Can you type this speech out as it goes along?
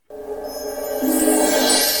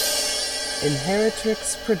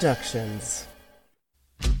Inheritrix Productions.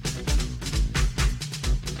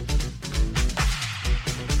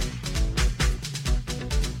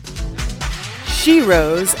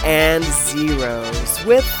 Sheroes and Zeros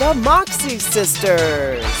with the Moxie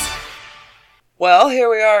Sisters. Well, here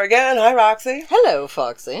we are again. Hi, Roxy. Hello,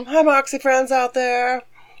 Foxy. Hi, Moxie friends out there.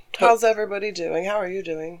 How's everybody doing? How are you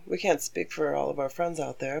doing? We can't speak for all of our friends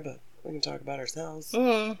out there, but we can talk about ourselves.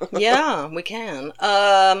 Yeah, we can.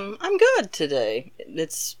 I'm good today.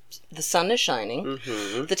 The sun is shining.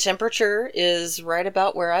 Mm-hmm. The temperature is right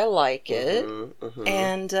about where I like it.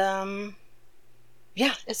 And,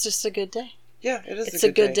 yeah, it's just a good day. Yeah, it is It's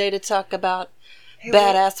a good day to talk about Hey,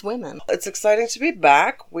 badass women. It's exciting to be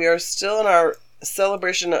back. We are still in our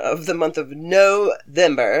celebration of the month of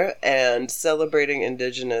November and celebrating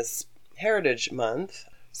Indigenous Heritage Month.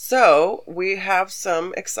 So, we have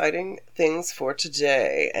some exciting things for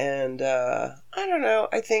today, and I don't know,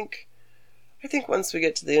 I think once we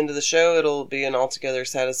get to the end of the show, it'll be an altogether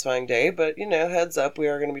satisfying day, but, heads up, we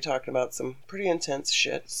are going to be talking about some pretty intense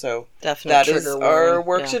shit, so that is our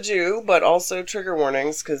work to do, but also trigger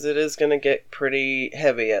warnings, because it is going to get pretty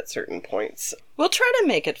heavy at certain points. We'll try to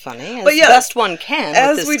make it funny as best one can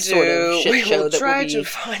as with this we do, sort of shit we show will that try will be... to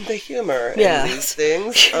find the humor in Yeah. these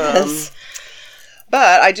things. Yes.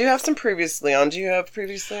 But I do have some previously on. Do you have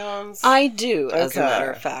previously ons? I do, as a Okay.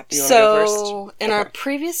 matter of fact. You wanna go first? In our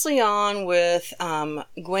previously on with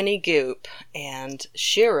Gwenny Goop and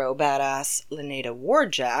Shero badass Lynetta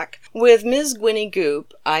Warjack, with Ms. Gwenny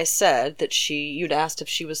Goop, I said that you'd asked if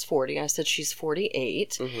she was 40. I said she's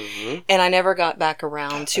 48. Mm-hmm. And I never got back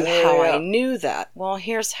around to how Yeah. I knew that. Well,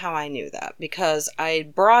 here's how I knew that. Because I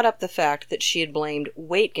brought up the fact that she had blamed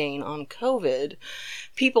weight gain on COVID.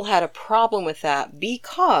 People had a problem with that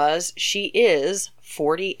because she is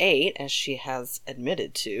 48, as she has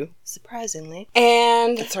admitted to, surprisingly.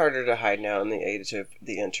 And It's harder to hide now in the age of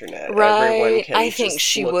the internet. Everyone right, can I think just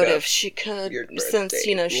she look would up if she could, your birth since,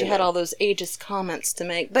 date, she had all those ageist comments to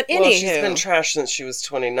make. But Well, anywho, she's been trashed since she was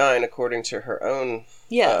 29, according to her own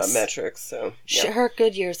yes, metrics. So yeah. her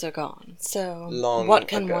good years are gone. So Long what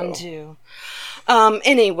can ago. one do?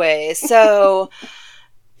 Anyway, so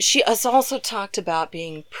she has also talked about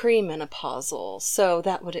being premenopausal, so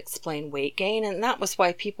that would explain weight gain, and that was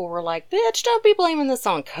why people were like, bitch, don't be blaming this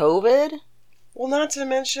on COVID. Well, not to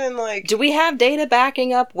mention, like... Do we have data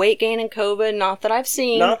backing up weight gain and COVID? Not that I've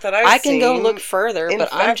seen. Not that I've I can go seen. look further, In but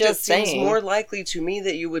fact, I'm just it seems saying. more likely to me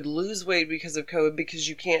that you would lose weight because of COVID because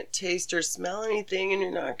you can't taste or smell anything and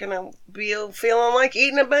you're not going to be feeling like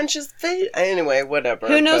eating a bunch of food. Anyway, whatever.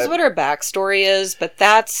 Who knows what her backstory is, but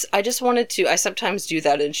I just wanted to, I sometimes do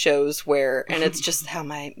that in shows where, and it's just how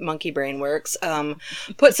my monkey brain works,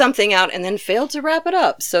 put something out and then fail to wrap it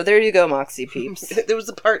up. So there you go, Moxie peeps. There was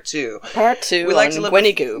a part 2. Part 2 We like on to look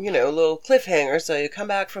Gwenny at, Goop. a little cliffhanger so you come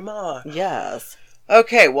back for more. Yes.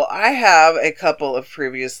 Okay, well, I have a couple of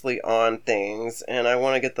previously on things, and I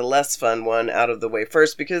want to get the less fun one out of the way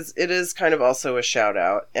first because it is kind of also a shout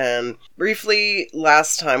out. And briefly,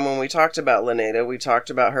 last time when we talked about Lynetta, we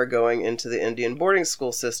talked about her going into the Indian boarding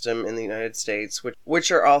school system in the United States,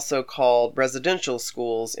 which are also called residential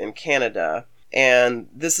schools in Canada. And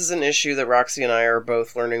this is an issue that Roxy and I are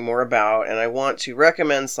both learning more about, and I want to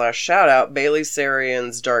recommend / shout out Bailey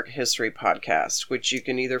Sarian's Dark History podcast, which you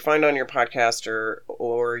can either find on your podcaster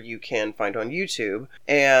or you can find on YouTube.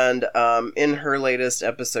 And in her latest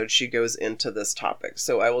episode, she goes into this topic.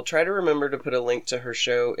 So I will try to remember to put a link to her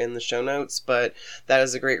show in the show notes, but that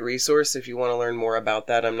is a great resource if you want to learn more about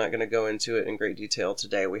that. I'm not going to go into it in great detail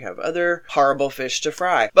today. We have other horrible fish to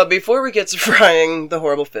fry. But before we get to frying the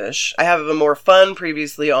horrible fish, I have a more fun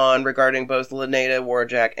previously on regarding both Lynetta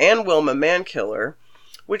Warjack and Wilma Mankiller,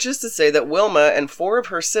 which is to say that Wilma and 4 of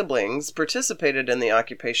her siblings participated in the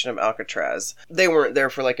occupation of Alcatraz. They weren't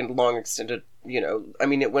there for like a long extended,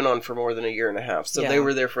 it went on for more than a year and a half, so they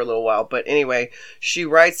were there for a little while. But anyway, she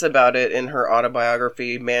writes about it in her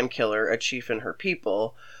autobiography, Mankiller, A Chief and Her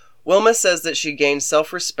People. Wilma says that she gained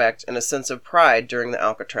self-respect and a sense of pride during the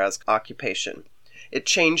Alcatraz occupation. It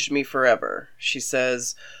changed me forever, she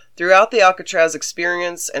says. Throughout the Alcatraz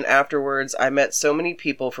experience and afterwards, I met so many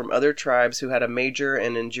people from other tribes who had a major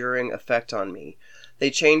and enduring effect on me.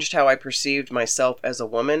 They changed how I perceived myself as a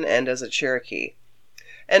woman and as a Cherokee.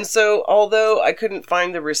 And so, although I couldn't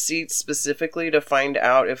find the receipts specifically to find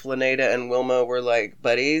out if Lynetta and Wilma were like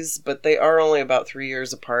buddies, but they are only about 3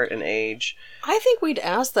 years apart in age. I think we'd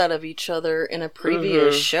asked that of each other in a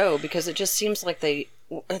previous show because it just seems like they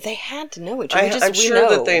They had to know each other. I'm sure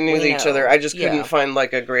that they knew each other. I just couldn't find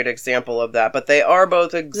like a great example of that. But they are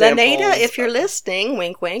both examples. Laneida, if you're listening,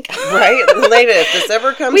 wink, wink. Right, Laneida, if this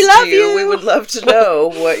ever comes to you, we would love to know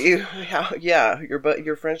what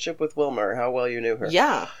your friendship with Wilma, how well you knew her.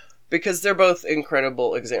 Yeah. Because they're both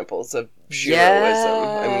incredible examples of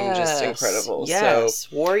Shiroism. I mean, just incredible. Yes.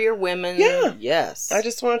 So, warrior women. Yeah. Yes. I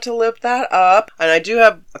just wanted to lift that up. And I do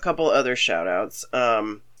have a couple other shout outs.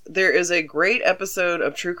 There is a great episode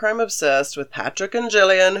of True Crime Obsessed with Patrick and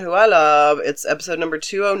Jillian, who I love. It's episode number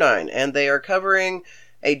 209. And they are covering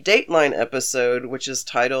a Dateline episode, which is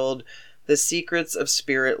titled The Secrets of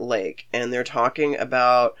Spirit Lake. And they're talking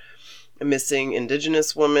about a missing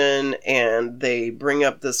indigenous woman, and they bring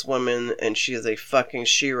up this woman, and she is a fucking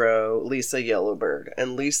shero, Lisa Yellowbird.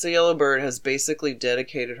 And Lisa Yellowbird has basically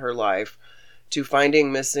dedicated her life to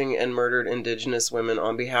finding missing and murdered indigenous women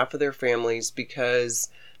on behalf of their families, because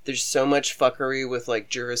there's so much fuckery with, like,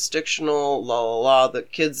 jurisdictional the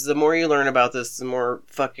kids, the more you learn about this, the more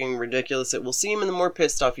fucking ridiculous it will seem, and the more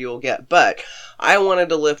pissed off you will get. But I wanted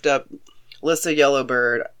to lift up Lisa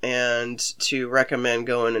Yellowbird and to recommend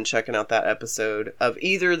going and checking out that episode of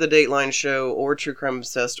either the Dateline show or True Crime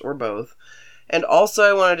Obsessed or both. And also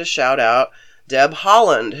I wanted to shout out Deb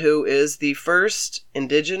Haaland, who is the first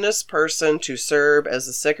indigenous person to serve as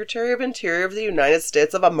the Secretary of Interior of the United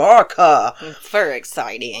States of America. Very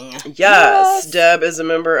exciting. Yes. Deb is a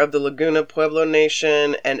member of the Laguna Pueblo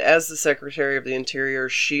Nation, and as the Secretary of the Interior,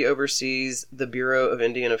 she oversees the Bureau of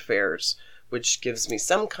Indian Affairs, which gives me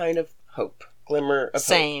some kind of glimmer of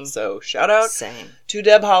hope. So shout out to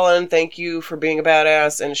Deb Haaland. Thank you for being a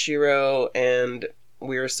badass and shero, and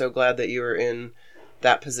we are so glad that you are in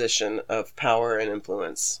that position of power and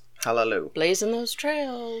influence. Hallelujah. Blazing those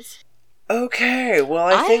trails. Okay, well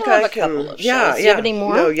I think have I a can. couple of shows. Do you have any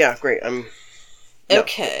more? No, yeah, great.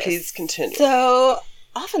 Okay. Please continue. So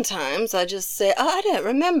oftentimes I just say, I don't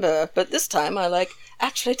remember, but this time I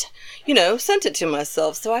actually, sent it to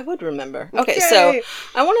myself so I would remember. Okay, so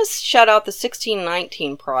I want to shout out the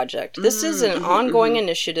 1619 Project. This is an ongoing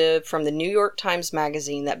initiative from the New York Times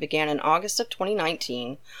Magazine that began in August of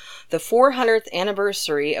 2019, the 400th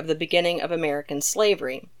anniversary of the beginning of American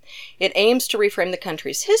slavery. It aims to reframe the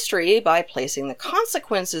country's history by placing the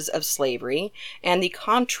consequences of slavery and the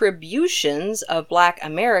contributions of Black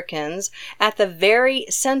Americans at the very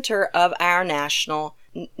center of our national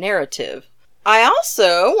narrative. I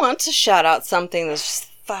also want to shout out something that's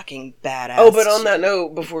just fucking badass. Oh, but on that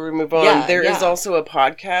note, before we move on, there is also a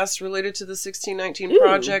podcast related to the 1619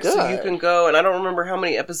 Project, good. So you can go, and I don't remember how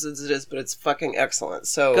many episodes it is, but it's fucking excellent.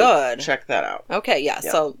 So check that out. Okay, yeah.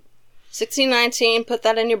 So 1619, put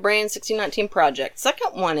that in your brain, 1619 Project.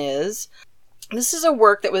 Second one is, this is a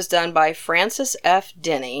work that was done by Francis F.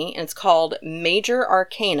 Denny, and it's called Major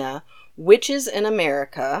Arcana, Witches in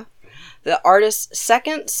America, the artist's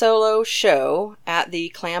second solo show at the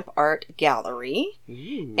Clamp Art Gallery.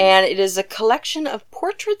 And it is a collection of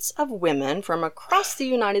portraits of women from across the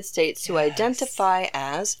United States who identify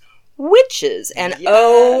as witches. And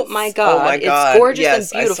oh my god, it's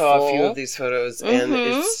gorgeous and beautiful. I saw a few of these photos, and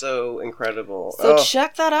it's so incredible. So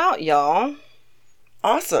check that out, y'all.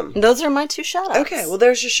 Awesome. Those are my two shout-outs. Okay, well,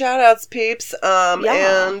 there's your shout-outs, peeps.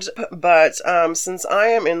 But since I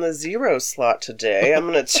am in the zero slot today,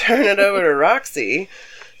 I'm going to turn it over to Roxy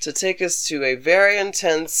to take us to a very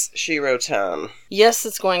intense shero town. Yes,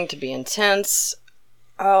 it's going to be intense.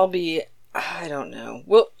 I don't know.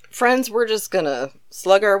 Well, friends, we're just going to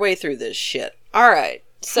slug our way through this shit. All right.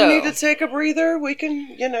 So we need to take a breather. We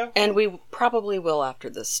can, And we probably will after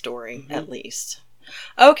this story, at least.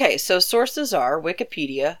 Okay, so sources are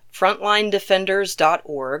Wikipedia,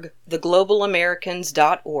 FrontlineDefenders.org,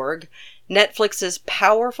 TheGlobalAmericans.org, Netflix's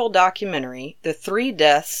powerful documentary, The 3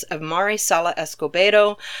 Deaths of Marisela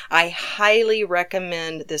Escobedo. I highly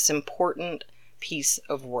recommend this important piece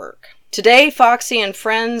of work. Today, Foxy and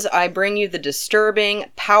friends, I bring you the disturbing,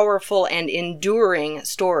 powerful, and enduring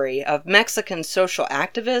story of Mexican social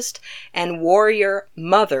activist and warrior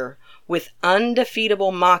mother with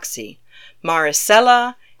undefeatable moxie,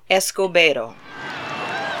 Marisela Escobedo.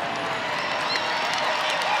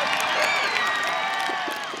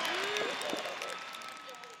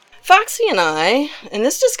 Foxy and I, and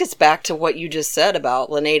this just gets back to what you just said about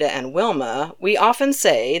Laneida and Wilma, we often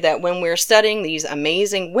say that when we're studying these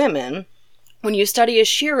amazing women, when you study a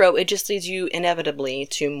shero, it just leads you inevitably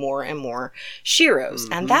to more and more sheros.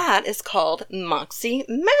 And that is called moxie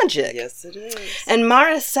magic. Yes, it is. And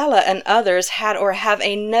Marisela and others had or have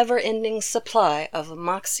a never-ending supply of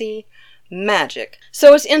moxie magic.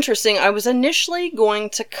 So it's interesting. I was initially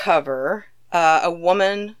going to cover a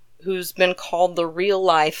woman who's been called the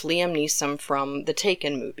real-life Liam Neeson from the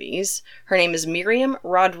Taken movies. Her name is Miriam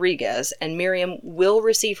Rodriguez, and Miriam will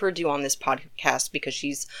receive her due on this podcast because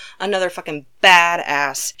she's another fucking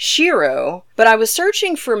badass shero. But I was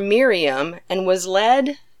searching for Miriam and was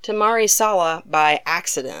led to Marisala by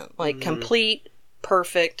accident. Like, complete,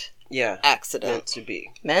 perfect accident. Meant to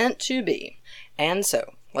be. Meant to be. And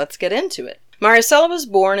so, let's get into it. Marisela was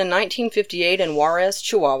born in 1958 in Juarez,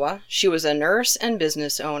 Chihuahua. She was a nurse and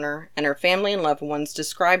business owner, and her family and loved ones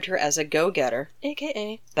described her as a go-getter,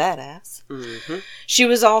 aka badass. Mm-hmm. She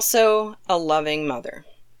was also a loving mother.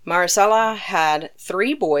 Marisela had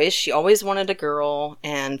 3 boys. She always wanted a girl,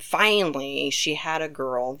 and finally she had a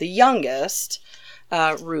girl, the youngest,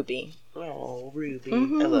 Ruby. Oh, Ruby.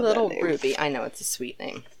 Mm-hmm, I love little that name. Ruby. I know, it's a sweet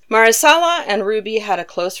name. Marisela and Ruby had a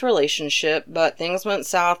close relationship, but things went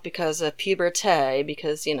south because of puberté,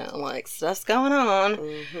 because, you know, like, stuff's going on.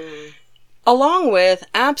 Mm-hmm. Along with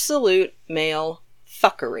absolute male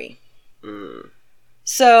fuckery. Mm.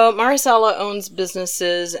 So, Marisela owns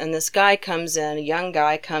businesses, and this guy comes in, a young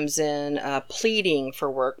guy comes in, pleading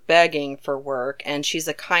for work, begging for work, and she's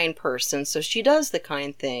a kind person, so she does the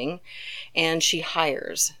kind thing, and she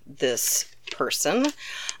hires this person.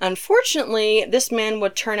 Unfortunately, this man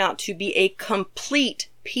would turn out to be a complete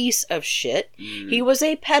piece of shit. He was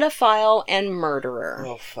a pedophile and murderer.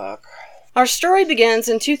 Oh, fuck. Our story begins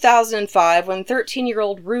in 2005 when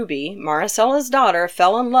 13-year-old Ruby, Marisela's daughter,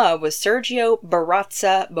 fell in love with Sergio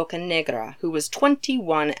Barraza Bocanegra, who was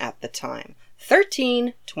 21 at the time.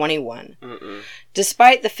 13, 21. Mm-mm.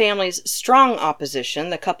 Despite the family's strong opposition,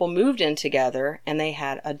 the couple moved in together and they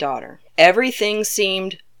had a daughter. Everything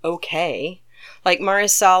seemed okay. Like,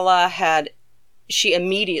 Marisela she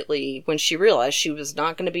immediately, when she realized she was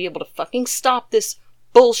not going to be able to fucking stop this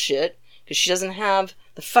bullshit, because she doesn't have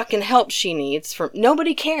the fucking help she needs from,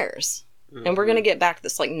 nobody cares. Mm-hmm. And we're going to get back to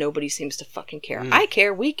this, like, nobody seems to fucking care. I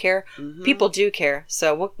care, we care, people do care,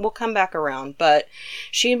 so we'll come back around. But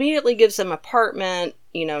she immediately gives them an apartment,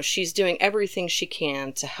 you know, she's doing everything she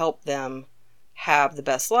can to help them have the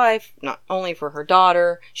best life, not only for her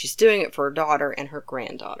daughter, she's doing it for her daughter and her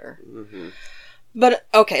granddaughter. Mm-hmm. But,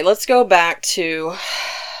 okay, let's go back to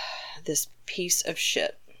this piece of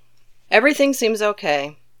shit. Everything seems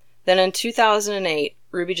okay. Then in 2008,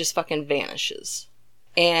 Ruby just fucking vanishes.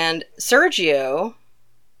 And Sergio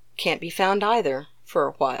can't be found either for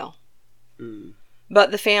a while. Mm.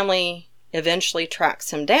 But the family eventually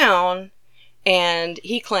tracks him down, and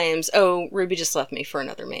he claims, oh, Ruby just left me for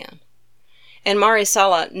another man. And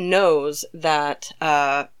Marisela knows that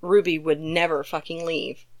Ruby would never fucking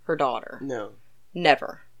leave her daughter. No.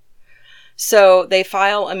 Never. So they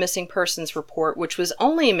file a missing persons report, which was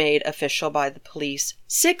only made official by the police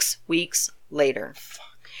 6 weeks later.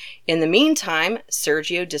 Fuck. In the meantime,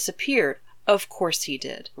 Sergio disappeared. Of course he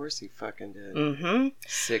did. Of course he fucking did. Mm-hmm.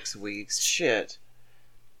 6 weeks. Shit.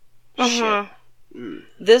 Uh-huh. Shit. Mm.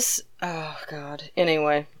 This, oh God.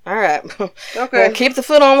 Anyway, all right. Okay. Keep the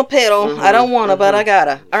foot on the pedal. I don't want to, but I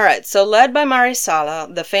gotta. All right. So, led by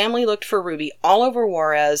Marisela, the family looked for Ruby all over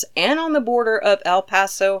Juarez and on the border of El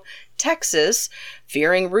Paso, Texas,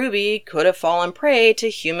 fearing Ruby could have fallen prey to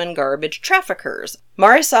human garbage traffickers.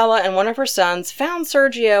 Marisela and one of her sons found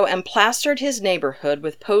Sergio and plastered his neighborhood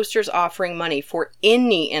with posters offering money for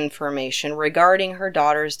any information regarding her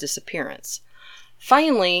daughter's disappearance.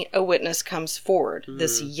 Finally, a witness comes forward,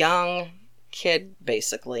 this young kid,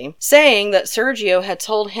 basically, saying that Sergio had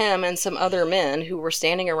told him and some other men who were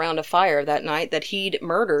standing around a fire that night that he'd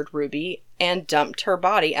murdered Ruby and dumped her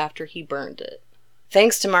body after he burned it.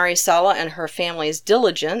 Thanks to Marisela and her family's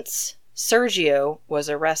diligence, Sergio was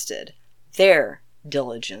arrested. Their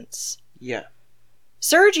diligence. Yeah.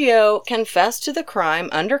 Sergio confessed to the crime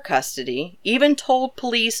under custody, even told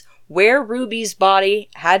police where Ruby's body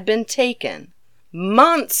had been taken.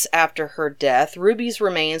 Months after her death, Ruby's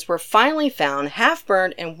remains were finally found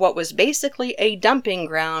half-burned in what was basically a dumping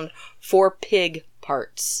ground for pig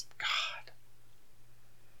parts. God.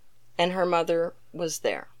 And her mother was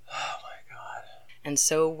there. Oh my God. And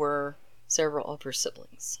so were several of her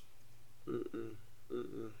siblings. Mm-mm.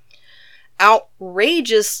 Mm-mm.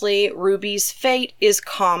 Outrageously, Ruby's fate is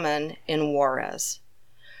common in Juarez.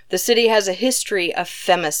 The city has a history of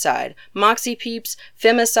femicide. Moxie peeps,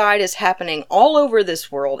 femicide is happening all over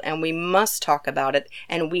this world, and we must talk about it,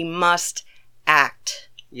 and we must act.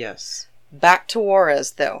 Yes. Back to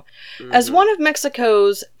Juarez, though. Mm-hmm. As one of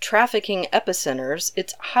Mexico's trafficking epicenters,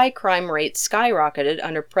 its high crime rate skyrocketed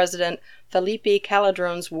under President Felipe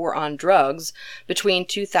Calderon's war on drugs between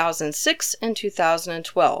 2006 and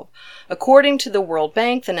 2012. According to the World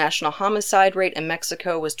Bank, the national homicide rate in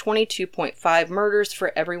Mexico was 22.5 murders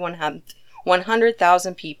for every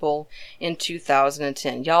 100,000 people in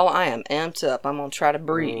 2010. Y'all, I am amped up. I'm going to try to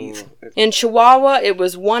breathe. In Chihuahua, it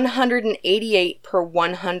was 188 per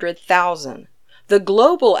 100,000. The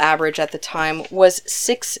global average at the time was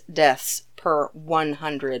 6 deaths per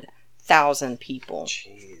 100,000 people.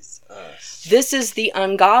 Jesus. This is the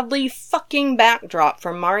ungodly fucking backdrop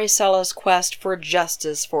for Maricella's quest for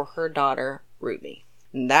justice for her daughter, Ruby.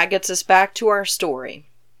 And that gets us back to our story.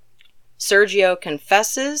 Sergio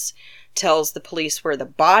confesses, tells the police where the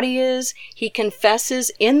body is. He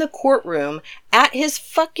confesses in the courtroom at his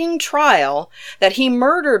fucking trial that he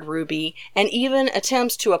murdered Ruby and even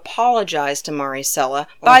attempts to apologize to Maricela.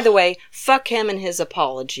 By the way, fuck him and his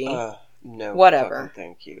apology. No. Whatever.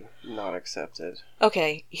 Thank you. Not accepted.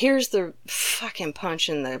 Okay, here's the fucking punch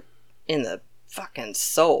in the fucking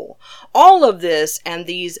soul. All of this and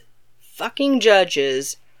these fucking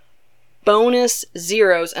judges, bonus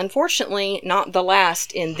zeros, unfortunately not the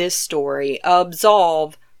last in this story,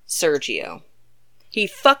 absolve Sergio. He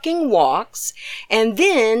fucking walks and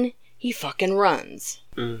then he fucking runs.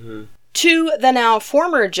 Mm-hmm. To the now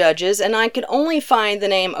former judges, and I could only find the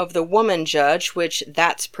name of the woman judge, which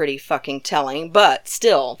that's pretty fucking telling, but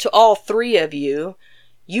still, to all three of you,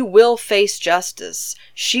 you will face justice.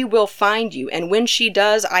 She will find you, and when she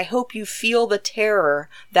does, I hope you feel the terror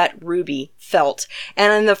that Ruby felt,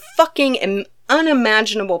 and the fucking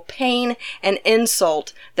unimaginable pain and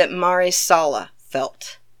insult that Maricela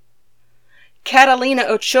felt. Catalina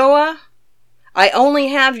Ochoa, I only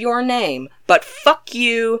have your name, but fuck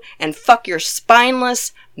you and fuck your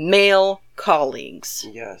spineless male colleagues.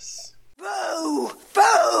 Yes. Boo!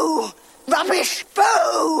 Boo! Rubbish!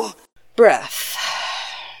 Boo! Breath.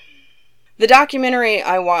 The documentary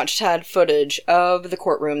I watched had footage of the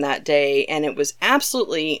courtroom that day, and it was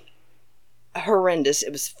absolutely horrendous.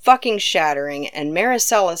 It was fucking shattering, and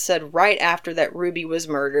Maricela said right after that Ruby was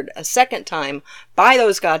murdered a second time by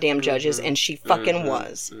those goddamn judges, and she fucking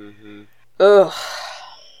was. Mm-hmm. Ugh.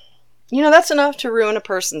 You know, that's enough to ruin a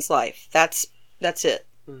person's life. That's it.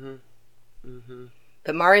 Mm-hmm. Mm-hmm.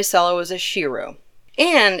 But Maricela was a shero.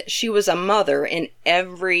 And she was a mother in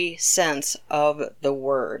every sense of the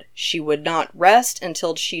word. She would not rest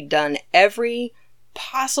until she'd done every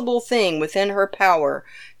possible thing within her power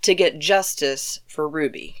to get justice for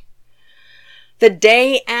Ruby. The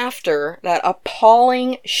day after that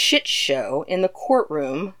appalling shit show in the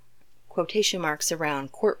courtroom, quotation marks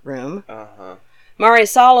around courtroom,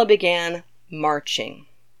 Maricela began marching.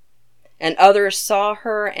 And others saw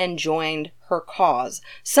her and joined her cause.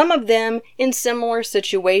 Some of them in similar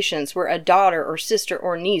situations where a daughter or sister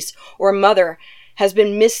or niece or mother has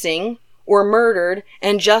been missing or murdered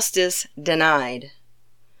and justice denied.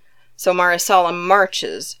 So Maricela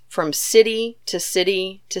marches from city to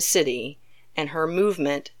city to city, and her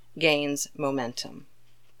movement gains momentum.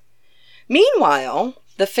 Meanwhile,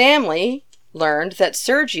 the family learned that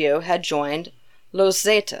Sergio had joined Los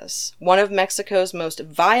Zetas, one of Mexico's most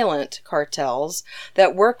violent cartels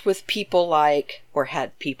that worked with people like, or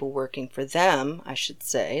had people working for them, I should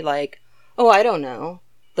say, like, oh, I don't know,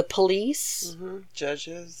 the police? Mm-hmm.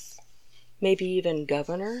 Judges? Maybe even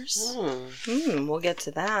governors? We'll get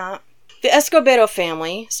to that. The Escobedo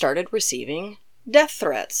family started receiving death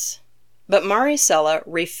threats, but Maricela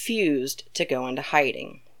refused to go into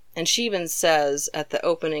hiding. And she even says at the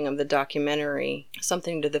opening of the documentary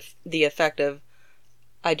something to the effect of,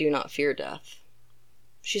 I do not fear death.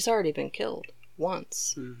 She's already been killed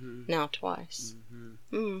once, now twice.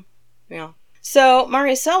 Yeah. So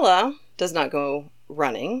Maricela does not go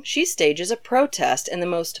running. She stages a protest in the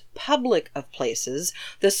most public of places,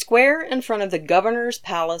 the square in front of the governor's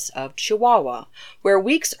palace of Chihuahua, where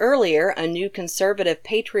weeks earlier a new conservative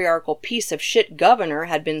patriarchal piece of shit governor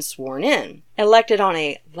had been sworn in. Elected on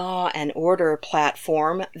a law and order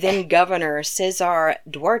platform, then Governor Cesar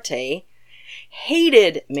Duarte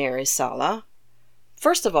hated Maricela.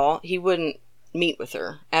 First of all, he wouldn't meet with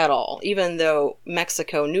her at all. Even though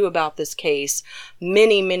Mexico knew about this case,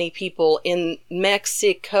 many people in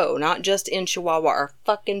Mexico, not just in Chihuahua, are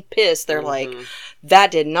fucking pissed. They're like, that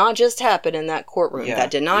did not just happen in that courtroom. Yeah,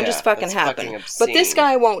 that did not just fucking happen. But this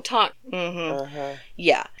guy won't talk.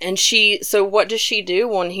 Yeah. And so what does she do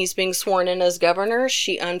when he's being sworn in as governor?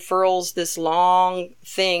 She unfurls this long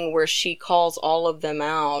thing where she calls all of them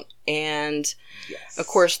out, and of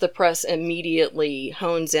course the press immediately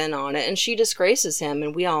hones in on it, and she disgraces him,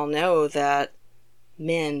 and we all know that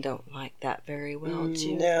men don't like that very well,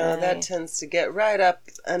 do No, they? that tends to get right up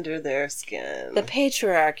under their skin. The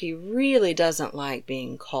patriarchy really doesn't like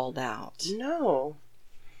being called out. No.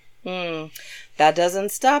 That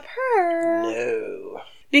doesn't stop her. No.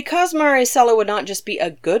 Because Maricela would not just be a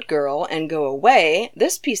good girl and go away,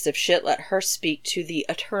 this piece of shit let her speak to the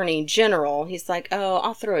Attorney General. He's like, oh,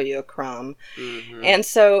 I'll throw you a crumb. Mm-hmm. And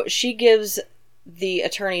so she gives the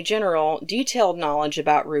Attorney General detailed knowledge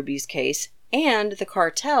about Ruby's case and the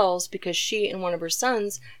cartels because she and one of her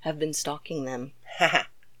sons have been stalking them.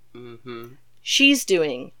 Mm-hmm. She's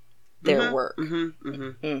doing their work. Mm-hmm.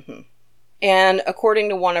 Mm-hmm. Mm-hmm. And according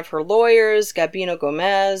to one of her lawyers, Gabino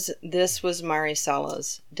Gomez, this was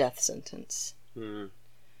Maricela's death sentence.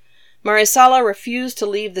 Maricela refused to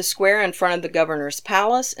leave the square in front of the governor's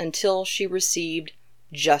palace until she received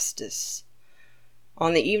justice.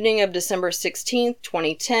 On the evening of December 16th,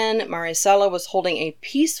 2010, Maricela was holding a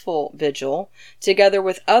peaceful vigil, together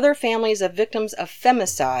with other families of victims of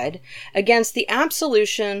femicide, against the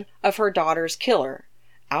absolution of her daughter's killer,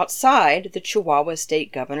 outside the Chihuahua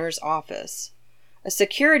State Governor's office. A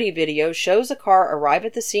security video shows a car arrive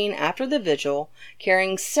at the scene after the vigil,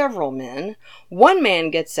 carrying several men. One man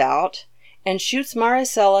gets out and shoots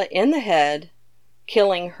Maricela in the head,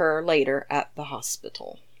 killing her later at the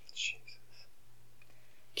hospital. Jesus.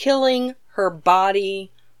 Killing her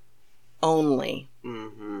body only.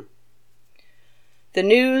 Mm-hmm. The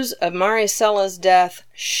news of Maricela's death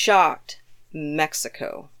shocked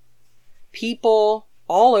Mexico. People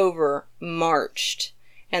all over marched,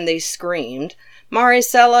 and they screamed,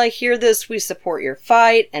 Maricela, hear this, we support your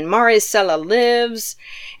fight, and Maricela lives.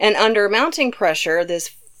 And under mounting pressure, this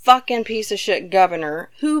fucking piece of shit governor,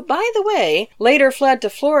 who, by the way, later fled to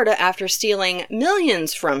Florida after stealing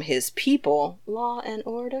millions from his people. Law and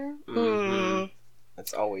order? Mm-hmm.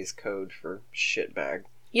 That's always code for shitbag.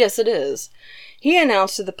 Yes, it is. He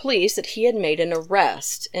announced to the police that he had made an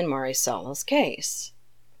arrest in Maricela's case.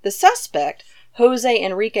 The suspect, Jose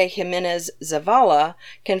Enrique Jimenez Zavala,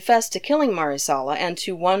 confessed to killing Maricela and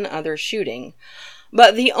to one other shooting.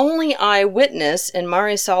 But the only eyewitness in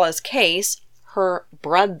Maricela's case, her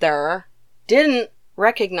brother, didn't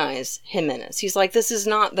recognize Jimenez. He's like, this is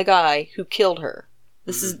not the guy who killed her.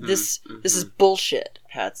 This is bullshit.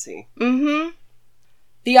 Patsy. Mm-hmm.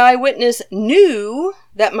 The eyewitness knew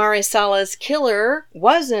that Maricela's killer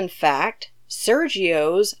was, in fact,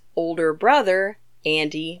 Sergio's older brother,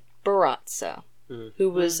 Andy Barraza, who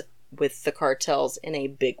was with the cartels in a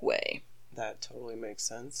big way. That totally makes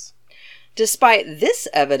sense. Despite this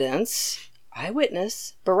evidence,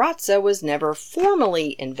 eyewitness Barraza was never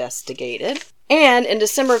formally investigated. And in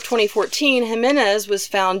December of 2014, Jimenez was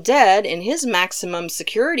found dead in his maximum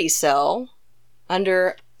security cell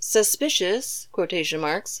under suspicious, quotation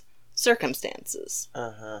marks, circumstances.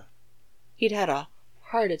 Uh-huh. He'd had a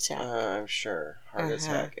heart attack. I'm sure. Heart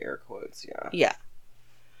attack, air quotes, yeah. Yeah.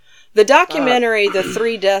 The documentary, The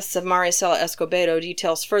Three Deaths of Maricela Escobedo,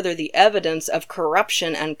 details further the evidence of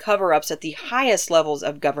corruption and cover-ups at the highest levels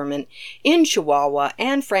of government in Chihuahua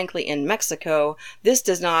and, frankly, in Mexico. This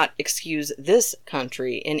does not excuse this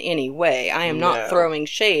country in any way. I am not throwing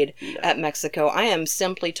shade at Mexico. I am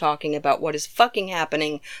simply talking about what is fucking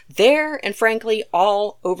happening there and, frankly,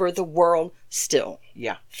 all over the world still.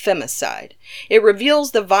 Yeah. Femicide. It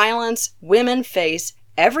reveals the violence women face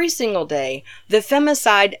every single day, the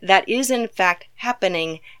femicide that is in fact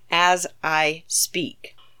happening as I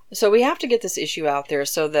speak. So we have to get this issue out there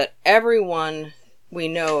so that everyone we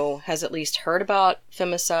know has at least heard about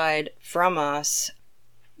femicide from us.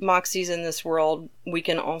 Moxies in this world, we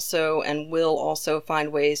can also and will also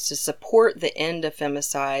find ways to support the end of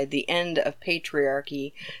femicide, the end of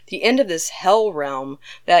patriarchy, the end of this hell realm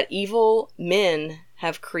that evil men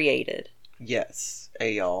have created. Yes.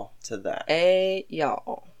 Y'all to that.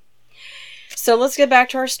 Y'all. So let's get back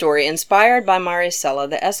to our story. Inspired by Maricela,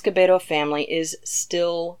 the Escobedo family is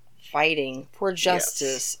still fighting for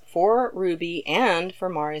justice for Ruby and for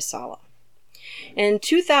Maricela. In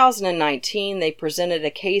 2019, they presented a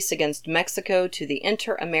case against Mexico to the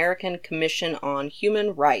Inter-American Commission on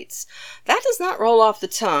Human Rights. That does not roll off the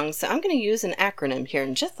tongue, so I'm going to use an acronym here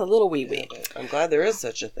in just a little wee-wee. I'm glad there is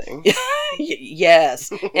such a thing.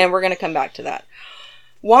 Yes, and we're going to come back to that.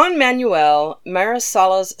 Juan Manuel,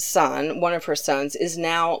 Maricela's son, one of her sons, is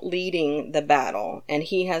now leading the battle, and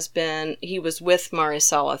he was with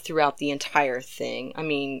Maricela throughout the entire thing. I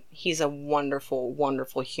mean, he's a wonderful,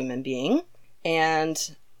 wonderful human being.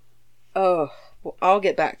 And, I'll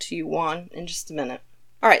get back to you, Juan, in just a minute.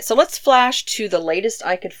 Alright, so let's flash to the latest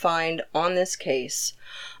I could find on this case.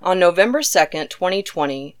 On November 2nd,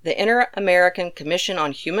 2020, the Inter-American Commission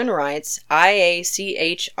on Human Rights,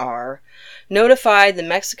 IACHR, notified the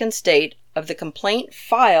Mexican state of the complaint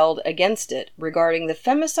filed against it regarding the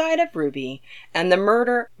femicide of Ruby and the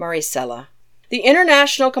murder of Maricela. The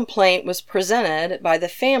international complaint was presented by the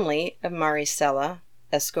family of Maricela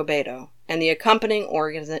Escobedo and the accompanying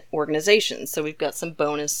organizations. So we've got some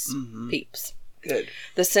bonus peeps. Good.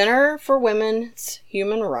 The Center for Women's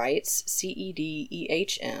Human Rights,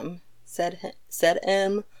 CEDEHM,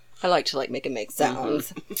 CEDM. I like to make it make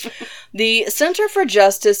sounds. The Center for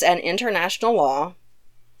Justice and International Law,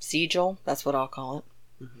 CEJL, that's what I'll call it.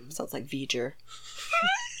 Sounds like V'ger.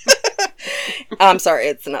 I'm sorry,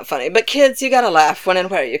 it's not funny. But kids, you gotta laugh when and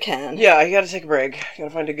where you can. Yeah, you gotta take a break. You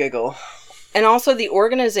gotta find a giggle. And also the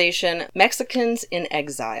organization Mexicans in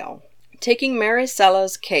Exile. Taking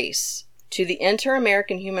Maricella's case to the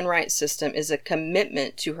Inter-American human rights system is a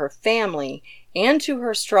commitment to her family and to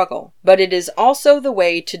her struggle, but it is also the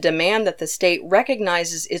way to demand that the state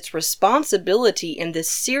recognizes its responsibility in the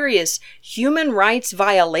serious human rights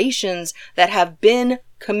violations that have been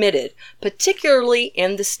committed, particularly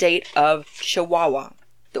in the state of Chihuahua.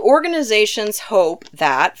 The organizations hope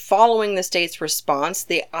that, following the state's response,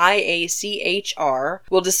 the IACHR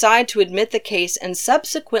will decide to admit the case and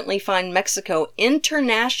subsequently find Mexico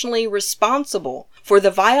internationally responsible for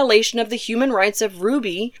the violation of the human rights of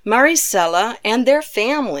Ruby, Maricela, and their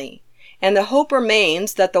family. And the hope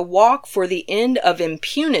remains that the walk for the end of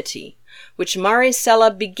impunity, which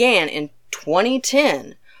Maricela began in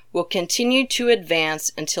 2010, will continue to advance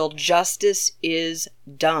until justice is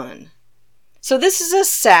done. So this is a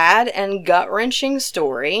sad and gut-wrenching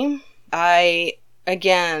story.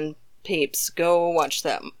 Again, peeps, go watch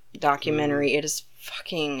that documentary. It is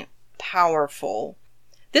fucking powerful.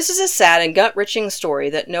 This is a sad and gut-wrenching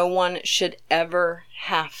story that no one should ever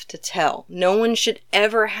have to tell. No one should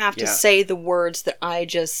ever have to say the words that I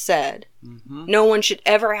just said. No one should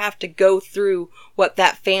ever have to go through what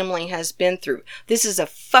that family has been through. This is a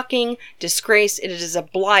fucking disgrace. It is a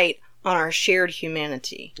blight on our shared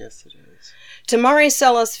humanity. Yes, it is. To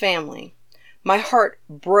Maricela's family, my heart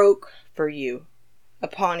broke for you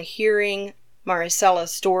upon hearing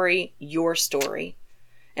Maricela's story, your story.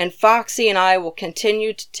 And Foxy and I will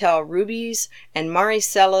continue to tell Ruby's and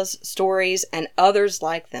Maricela's stories and others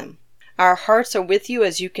like them. Our hearts are with you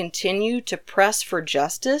as you continue to press for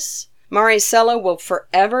justice. Maricela will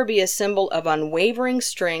forever be a symbol of unwavering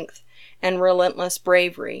strength and relentless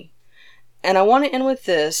bravery. And I want to end with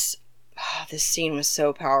this. This scene was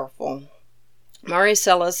so powerful.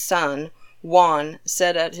 Maricela's son, Juan,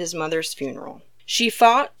 said at his mother's funeral, "She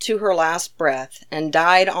fought to her last breath and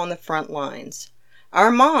died on the front lines. Our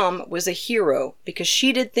mom was a hero because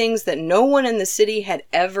she did things that no one in the city had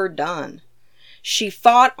ever done. She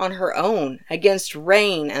fought on her own against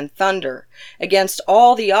rain and thunder. Against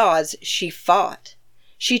all the odds, she fought.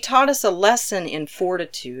 She taught us a lesson in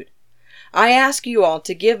fortitude. I ask you all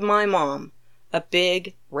to give my mom a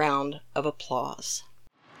big round of applause."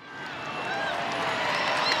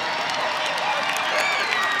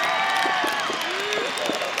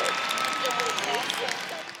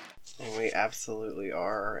 And we absolutely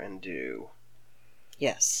are and do.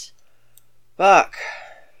 Yes. Fuck.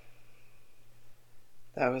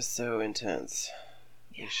 That was so intense.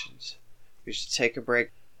 Yeah. We should take a break.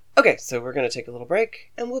 Okay, so we're going to take a little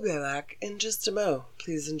break, and we'll be back in just a mo.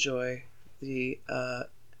 Please enjoy the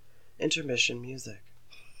intermission music.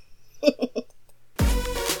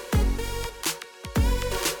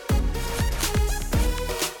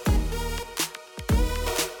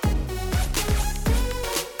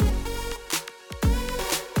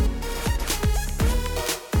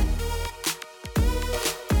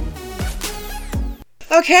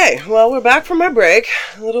 Okay, well, we're back from our break.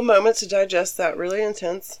 A little moment to digest that really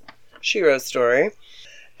intense Shiro story.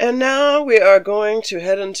 And now we are going to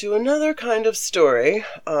head into another kind of story.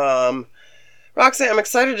 Roxy, I'm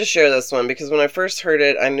excited to share this one because when I first heard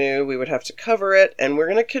it, I knew we would have to cover it. And we're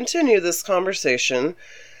going to continue this conversation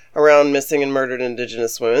around missing and murdered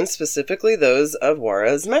Indigenous women, specifically those of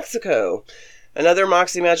Juarez, Mexico. Another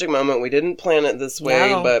Moxie Magic moment. We didn't plan it this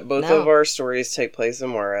way, but both of our stories take place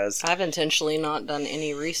in Juarez. I've intentionally not done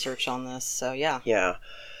any research on this, so yeah. Yeah.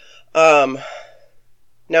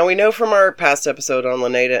 Now we know from our past episode on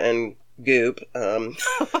Laneda and Goop,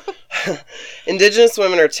 Indigenous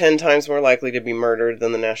women are 10 times more likely to be murdered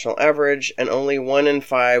than the national average, and only 1 in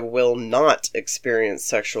 5 will not experience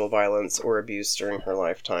sexual violence or abuse during her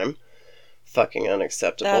lifetime. Fucking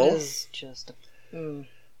unacceptable. That is just...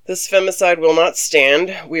 This femicide will not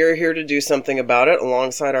stand. We are here to do something about it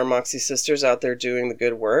alongside our Moxie sisters out there doing the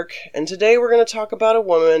good work. And today we're going to talk about a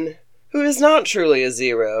woman who is not truly a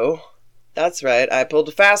zero. That's right, I pulled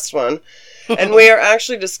a fast one. And we are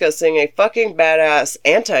actually discussing a fucking badass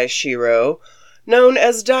anti-Shiro known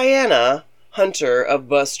as Diana, Hunter of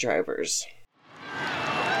Bus Drivers.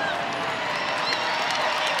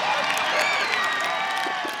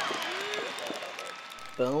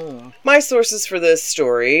 Boom. My sources for this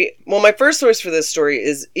story, well, my first source for this story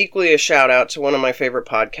is equally a shout out to one of my favorite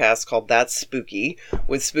podcasts called That's Spooky,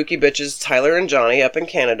 with spooky bitches Tyler and Johnny up in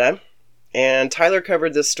Canada. And Tyler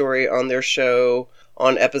covered this story on their show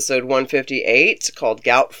on episode 158 called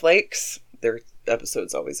Gout Flakes. Their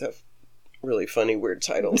episodes always have really funny, weird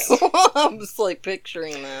titles. I'm just like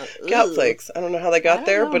picturing that. Gout Ugh. Flakes. I don't know how they got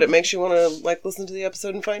there, know. but it makes you want to like listen to the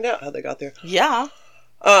episode and find out how they got there. Yeah.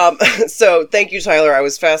 So thank you, Tyler. I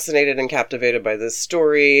was fascinated and captivated by this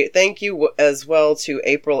story. Thank you as well to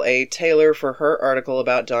April A. Taylor for her article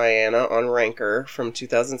about Diana on Ranker from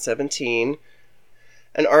 2017.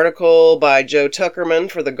 An article by Joe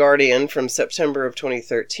Tuckerman for The Guardian from September of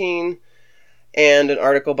 2013. And an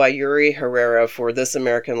article by Yuri Herrera for This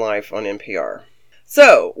American Life on NPR.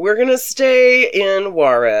 So, we're going to stay in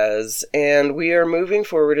Juarez, and we are moving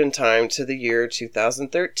forward in time to the year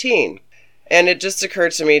 2013. And it just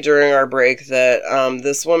occurred to me during our break that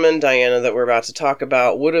this woman, Diana, that we're about to talk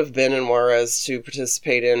about, would have been in Juarez to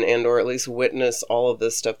participate in and or at least witness all of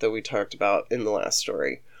this stuff that we talked about in the last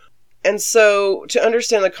story. And so, to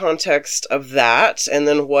understand the context of that, and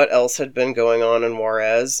then what else had been going on in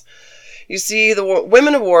Juarez, you see, the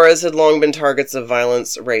women of Juarez had long been targets of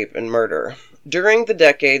violence, rape, and murder. During the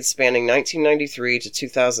decades spanning 1993 to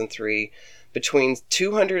 2003, between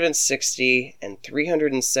 260 and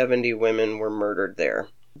 370 women were murdered there.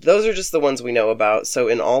 Those are just the ones we know about, so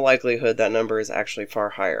in all likelihood that number is actually far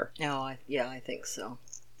higher. No, I think so.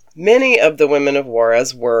 Many of the women of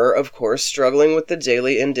Juarez were, of course, struggling with the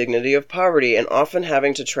daily indignity of poverty and often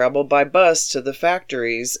having to travel by bus to the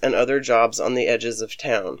factories and other jobs on the edges of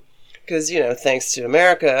town. Because, thanks to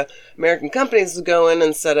America, American companies would go in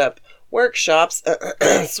and set up workshops,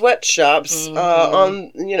 sweatshops,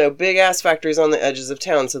 on, big-ass factories on the edges of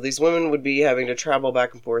town. So these women would be having to travel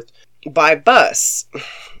back and forth by bus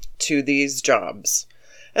to these jobs.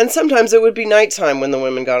 And sometimes it would be nighttime when the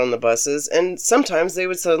women got on the buses, and sometimes they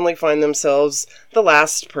would suddenly find themselves the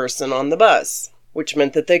last person on the bus, which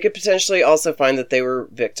meant that they could potentially also find that they were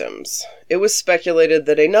victims. It was speculated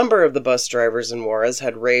that a number of the bus drivers in Juarez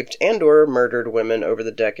had raped and or murdered women over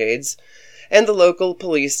the decades, and the local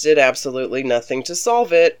police did absolutely nothing to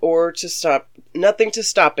solve it or to stop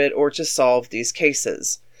it or to solve these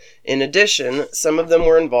cases. In addition, some of them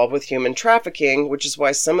were involved with human trafficking, which is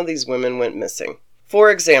why some of these women went missing.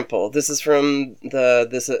 For example, this is from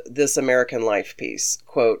This American Life piece,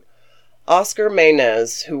 quote, Oscar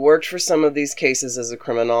Maynez, who worked for some of these cases as a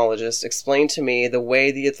criminologist, explained to me the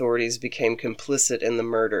way the authorities became complicit in the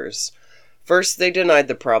murders. First, they denied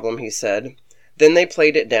the problem, he said. Then they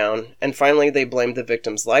played it down, and finally they blamed the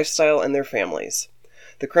victims' lifestyle and their families.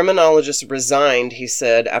 The criminologist resigned, he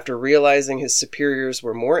said, after realizing his superiors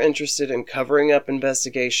were more interested in covering up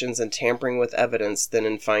investigations and tampering with evidence than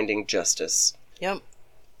in finding justice. Yep.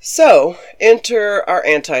 So, enter our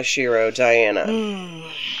anti-Shiro, Diana.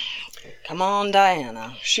 Come on,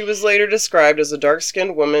 Diana. She was later described as a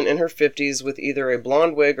dark-skinned woman in her 50s with either a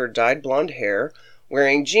blonde wig or dyed blonde hair,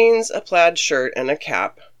 wearing jeans, a plaid shirt, and a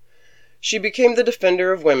cap. She became the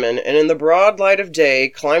defender of women, and in the broad light of day,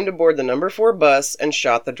 climbed aboard the number 4 bus and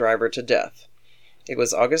shot the driver to death. It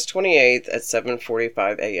was August 28th at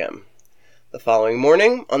 7:45 a.m. The following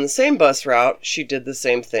morning, on the same bus route, she did the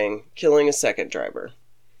same thing, killing a second driver.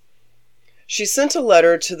 She sent a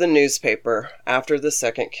letter to the newspaper after the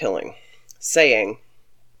second killing, saying,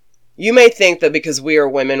 You may think that because we are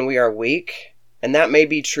women we are weak, and that may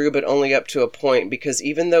be true, but only up to a point, because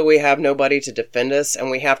even though we have nobody to defend us and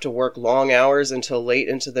we have to work long hours until late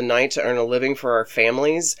into the night to earn a living for our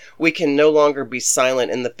families, we can no longer be silent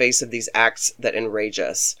in the face of these acts that enrage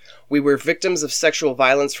us. We were victims of sexual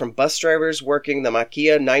violence from bus drivers working the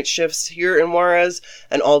maquilla night shifts here in Juarez,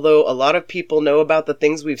 and although a lot of people know about the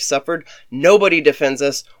things we've suffered, nobody defends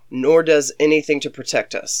us, nor does anything to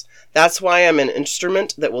protect us. That's why I'm an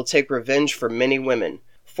instrument that will take revenge for many women.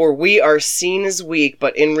 For we are seen as weak,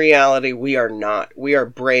 but in reality we are not. We are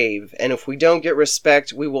brave, and if we don't get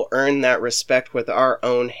respect, we will earn that respect with our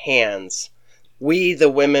own hands. We, the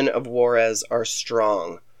women of Juarez, are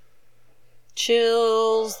strong.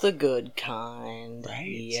 Chills the good kind. Right?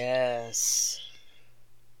 Yes.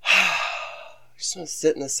 I just want to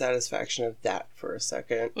sit in the satisfaction of that for a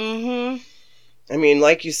second. Mm-hmm. I mean,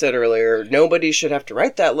 like you said earlier, nobody should have to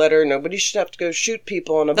write that letter. Nobody should have to go shoot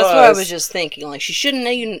people on a bus. That's what I was just thinking. Like, she shouldn't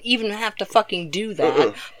even have to fucking do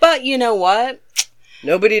that. But you know what?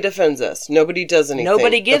 Nobody defends us. Nobody does anything.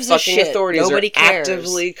 Nobody gives a shit. The fucking authorities Nobody are cares.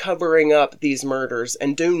 actively covering up these murders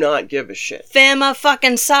and do not give a shit. Femicide.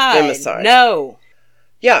 Femicide. No.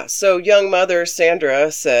 Yeah, so young mother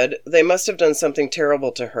Sandra said, they must have done something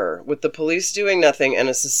terrible to her. With the police doing nothing and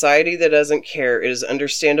a society that doesn't care, it is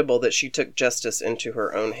understandable that she took justice into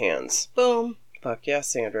her own hands. Boom. Fuck yeah,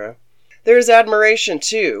 Sandra. There is admiration,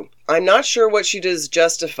 too. I'm not sure what she did is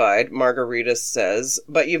justified, Margarita says,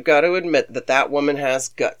 but you've got to admit that that woman has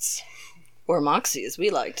guts. Or Moxie, as we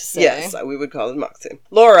like to say. Yes, we would call it Moxie.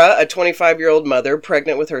 Laura, a 25-year-old mother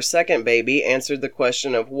pregnant with her second baby, answered the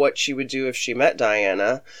question of what she would do if she met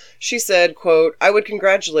Diana. She said, quote, I would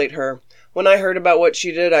congratulate her. When I heard about what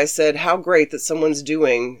she did, I said, how great that someone's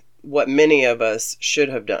doing what many of us should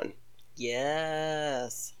have done.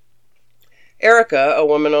 Yes. Erica, a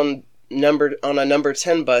woman on a number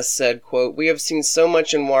 10 bus, said, quote, we have seen so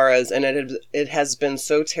much in Juarez, and it has been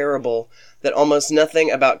so terrible that almost nothing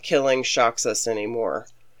about killing shocks us anymore.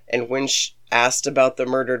 And when asked about the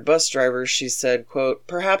murdered bus drivers, she said, quote,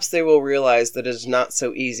 perhaps they will realize that it is not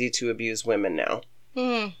so easy to abuse women now.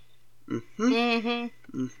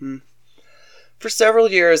 For several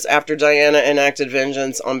years after Diana enacted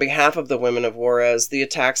vengeance on behalf of the women of Juarez, the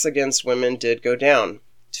attacks against women did go down,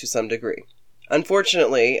 to some degree.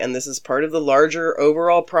 Unfortunately, and this is part of the larger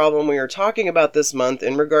overall problem we are talking about this month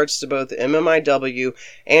in regards to both MMIW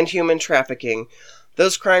and human trafficking,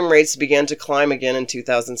 those crime rates began to climb again in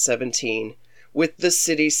 2017, with the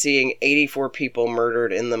city seeing 84 people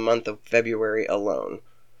murdered in the month of February alone.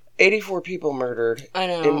 84 people murdered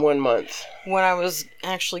in 1 month. When I was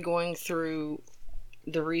actually going through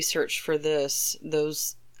the research for this,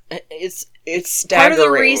 it's staggering. Part of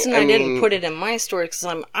the reason I didn't put it in my story because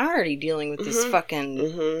I'm already dealing with this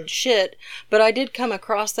fucking shit. But I did come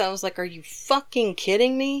across that. I was like, "Are you fucking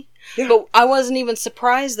kidding me?" Yeah. But I wasn't even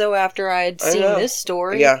surprised though after I had seen this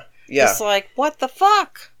story. Yeah. It's like, what the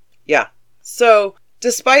fuck? Yeah. So,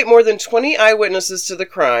 despite more than 20 eyewitnesses to the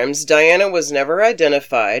crimes, Diana was never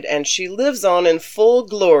identified, and she lives on in full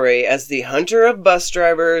glory as the hunter of bus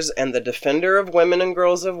drivers and the defender of women and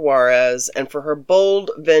girls of Juarez, and for her bold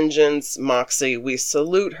vengeance, Moxie, we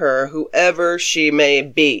salute her, whoever she may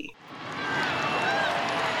be.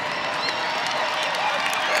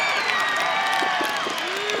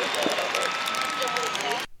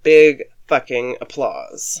 Big fucking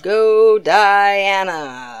applause. Go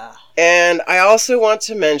Diana! And I also want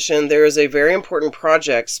to mention there is a very important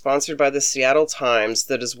project sponsored by the Seattle Times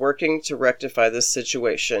that is working to rectify this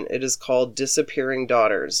situation. It is called Disappearing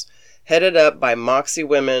Daughters, headed up by Moxie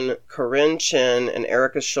women Corinne Chin and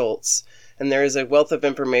Erica Schultz. And there is a wealth of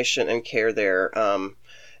information and care there.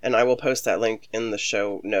 And I will post that link in the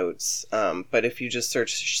show notes. But if you just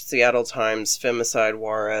search Seattle Times Femicide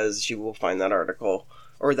Juarez, you will find that article.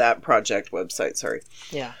 Or that project website, sorry.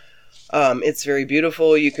 Yeah. It's very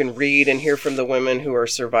beautiful. You can read and hear from the women who are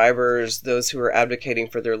survivors, those who are advocating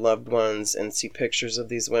for their loved ones, and see pictures of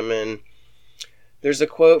these women. There's a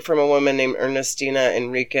quote from a woman named Ernestina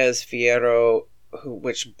Enriquez Fierro,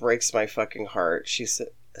 which breaks my fucking heart. She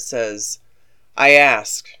says, I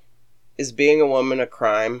ask, is being a woman a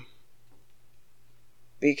crime?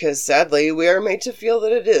 Because sadly, we are made to feel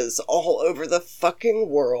that it is all over the fucking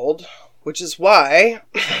world, which is why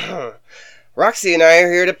Roxy and I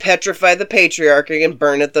are here to petrify the patriarchy and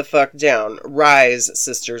burn it the fuck down. Rise,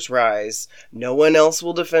 sisters, rise. No one else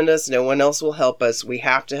will defend us. No one else will help us. We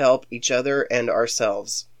have to help each other and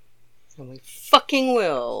ourselves. And we fucking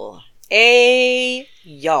will. Hey,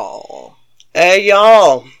 y'all. Hey,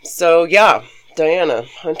 y'all. So, yeah. Diana,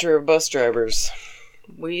 hunter of bus drivers.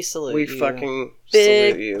 We salute we you. Fucking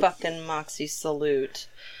Big salute you. Fucking Moxie salute.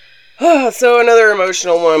 So another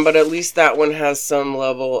emotional one, but at least that one has some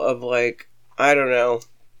level of like, I don't know.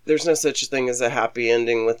 There's no such thing as a happy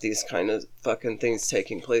ending with these kind of fucking things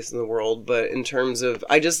taking place in the world. But in terms of,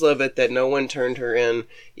 I just love it that no one turned her in,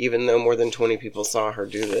 even though more than 20 people saw her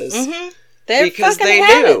do this. Mm-hmm. They because fucking they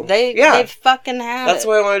had knew. It. They fucking had That's it.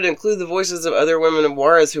 why I wanted to include the voices of other women of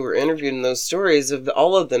Juarez who were interviewed in those stories, of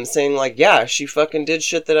all of them saying like, yeah, she fucking did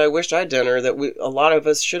shit that I wished I'd done, or that a lot of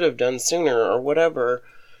us should have done sooner, or whatever.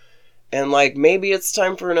 And, like, maybe it's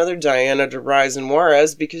time for another Diana to rise in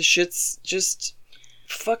Juarez because shit's just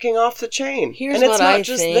fucking off the chain. Here's and it's what not I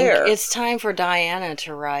just think. there. It's time for Diana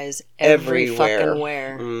to rise everywhere. Fucking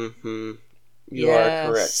where. Mm-hmm. You are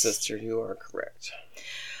correct, sister. You are correct.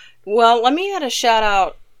 Well, let me add a shout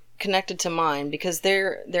out connected to mine, because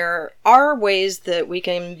there are ways that we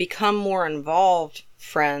can become more involved,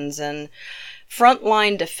 friends, and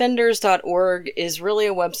FrontlineDefenders.org is really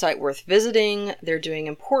a website worth visiting. They're doing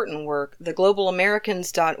important work.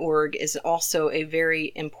 TheGlobalAmericans.org is also a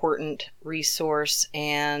very important resource,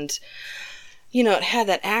 and you know, it had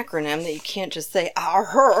that acronym that you can't just say,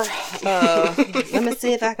 her. Let me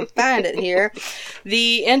see if I can find it here.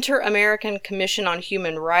 The Inter-American Commission on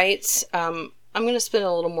Human Rights. I'm going to spend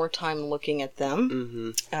a little more time looking at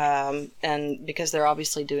them. And because they're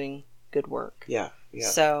obviously doing good work. Yeah.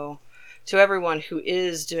 So, to everyone who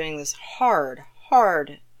is doing this hard,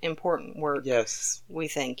 important work, yes, we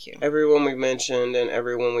thank you. Everyone we mentioned and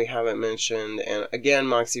everyone we haven't mentioned. And again,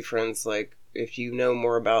 Moxie friends, like, if you know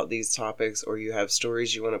more about these topics or you have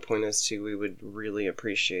stories you want to point us to, we would really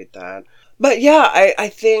appreciate that. But yeah, I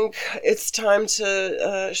think it's time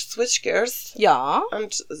to switch gears. Yeah.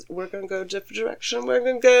 And we're going to go a different direction. We're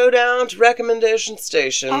going to go down to recommendation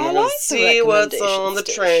station. We're going to see what's on the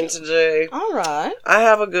train today. All right. I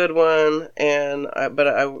have a good one, and I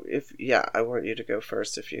want you to go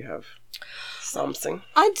first if you have something.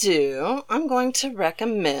 I do. I'm going to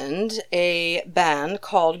recommend a band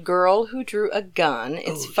called Girl Who Drew a Gun.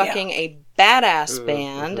 It's a badass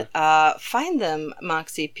band. Find them,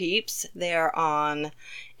 Moxie peeps. They are on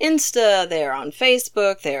Insta, they are on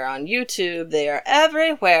Facebook, they are on YouTube, they are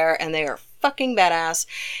everywhere, and they are fucking badass.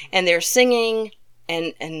 And they're singing,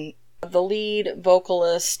 and the lead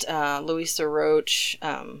vocalist, Louisa Roach,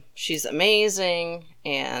 she's amazing,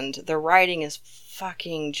 and the writing is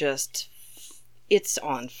fucking just... It's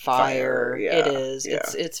on fire. Yeah, it is. Yeah.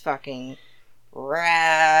 It's fucking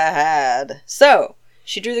rad. So,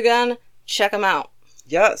 She Drew the Gun. Check them out.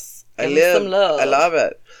 Yes. Give them some love. I love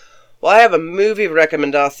it. Well, I have a movie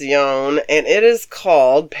recommendation, and it is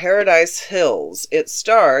called Paradise Hills. It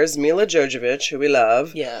stars Mila Jovovich, who we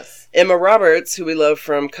love. Yes. Emma Roberts, who we love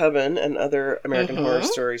from Coven and other American Horror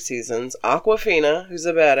Story seasons. Aquafina, who's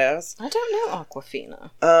a badass. I don't know Aquafina.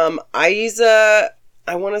 Aiza,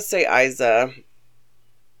 I want to say Aiza.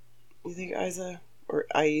 You think Aiza or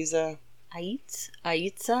Aiza?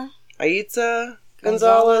 Aitza?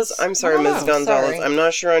 Gonzalez? I'm sorry, Ms. Gonzalez. Sorry. I'm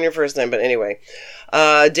not sure on your first name, but anyway.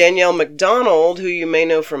 Danielle McDonald, who you may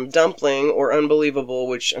know from Dumpling or Unbelievable,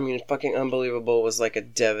 which, I mean, fucking Unbelievable was like a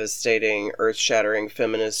devastating, earth-shattering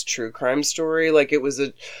feminist true crime story. Like, it was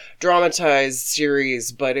a dramatized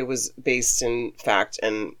series, but it was based in fact,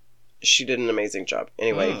 and she did an amazing job.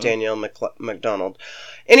 Anyway, Danielle McDonald.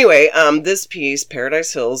 Anyway, this piece,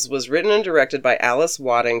 Paradise Hills, was written and directed by Alice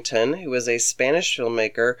Waddington, who is a Spanish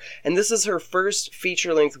filmmaker, and this is her first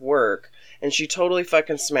feature-length work, and she totally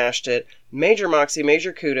fucking smashed it. Major Moxie,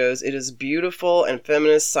 major kudos. It is beautiful and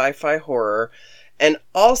feminist sci-fi horror. And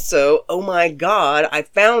also, oh my god, I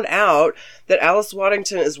found out that Alice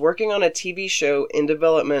Waddington is working on a TV show in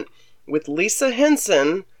development with Lisa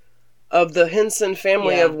Henson of the Henson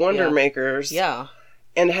family of Wonder Makers. Yeah.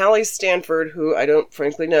 And Hallie Stanford, who I don't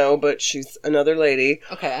frankly know, but she's another lady.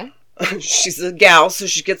 Okay. She's a gal, so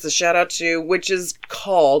she gets a shout out too, which is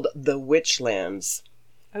called The Witchlands.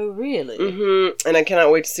 Oh, really? Mm-hmm. And I cannot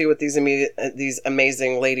wait to see what these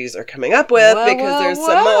amazing ladies are coming up with, because there's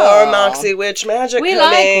some more Moxie Witch magic we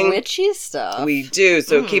coming. We like witchy stuff. We do,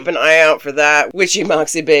 so keep an eye out for that. Witchy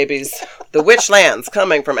Moxie babies. The Witchlands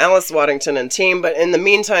coming from Alice Waddington and team. But in the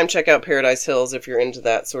meantime, check out Paradise Hills if you're into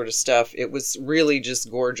that sort of stuff. It was really just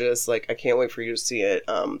gorgeous. Like, I can't wait for you to see it.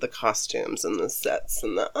 The costumes and the sets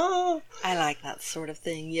and I like that sort of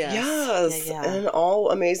thing, yes. Yes, Yeah. and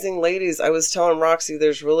all amazing ladies. I was telling Roxy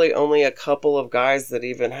there's really only a couple of guys that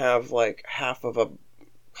even have like half of a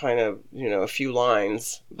kind of, a few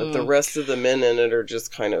lines, but the rest of the men in it are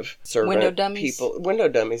just kind of servant window dummies. people. Window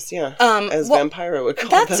dummies, yeah. As Vampiro would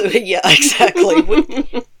call them. Yeah,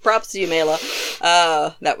 exactly. Props to you, Mela.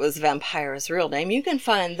 That was Vampire's real name. You can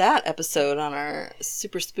find that episode on our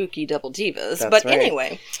super spooky Double Divas. That's right.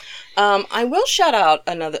 Anyway, I will shout out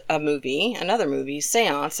another movie,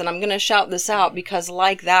 Seance, and I'm going to shout this out because,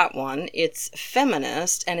 like that one, it's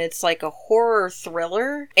feminist and it's like a horror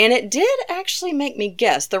thriller, and it did actually make me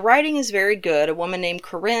guess. The writing is very good. A woman named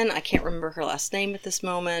Corinne, I can't remember her last name at this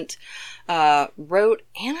moment, wrote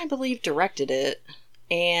and I believe directed it,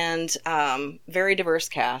 and very diverse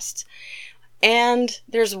cast. And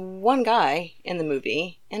there's one guy in the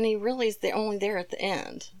movie, and he really is only there at the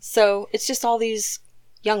end. So it's just all these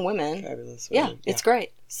young women. Fabulous women. Yeah, it's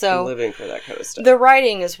great. So I'm living for that kind of stuff. the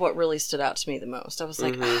writing is what really stood out to me the most. I was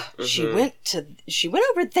like, she went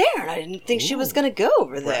over there, and I didn't think she was going to go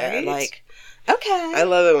over there. Right? Like, okay. I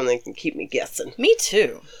love it when they can keep me guessing. Me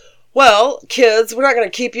too. Well, kids, we're not going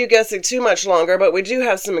to keep you guessing too much longer, but we do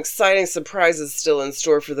have some exciting surprises still in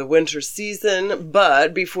store for the winter season.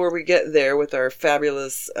 But before we get there with our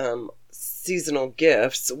fabulous seasonal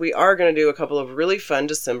gifts, we are going to do a couple of really fun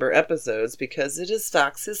December episodes because it is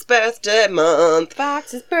Fox's birthday month.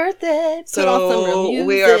 Fox's birthday. So Put on some real music.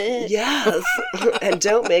 we are, yes. And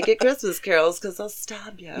don't make it Christmas carols because I'll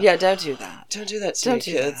stab you. Yeah, don't do that. Don't do that to Don't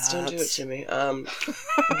me, do kids. that. Don't do it to me.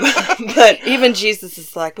 But even Jesus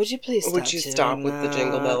is like, would you please stop? would you stop with the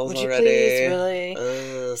jingle bells would you already? please, really?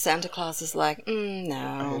 Santa Santa Claus is like,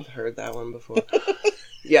 no. I've heard that one before.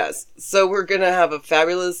 Yes. So we're going to have a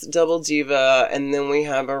fabulous double diva, and then we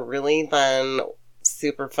have a really fun,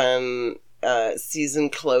 super fun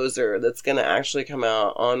season closer that's going to actually come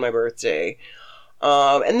out on my birthday.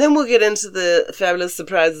 And then we'll get into the fabulous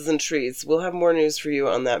surprises and treats. We'll have more news for you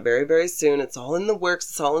on that very, very soon. It's all in the works.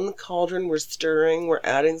 It's all in the cauldron. We're stirring. We're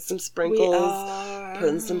adding some sprinkles.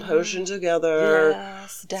 Putting some potion together.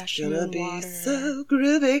 Yes, dashing It's gonna in be water. so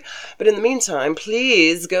groovy. But in the meantime,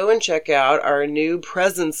 please go and check out our new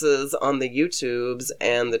presences on the YouTubes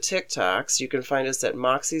and the TikToks. You can find us at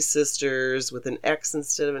Moxie Sisters with an X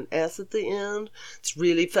instead of an S at the end. It's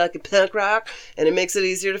really fucking punk rock, and it makes it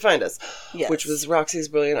easier to find us. Yes. Which was Roxy's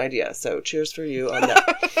brilliant idea. So cheers for you on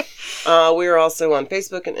that. We are also on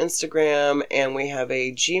Facebook and Instagram, and we have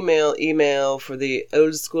a Gmail email for the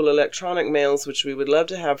old school electronic mails, which we would love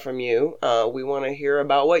to have from you. We want to hear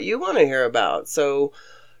about what you want to hear about. So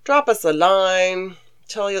drop us a line.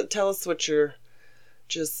 Tell us what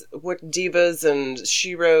divas and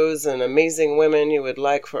sheroes and amazing women you would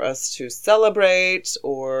like for us to celebrate,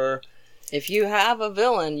 or If you have a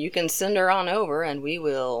villain, you can send her on over, and we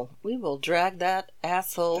will drag that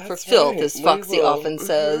asshole for That's filth, right. as We Foxy will. often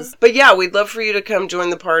says. But yeah, we'd love for you to come join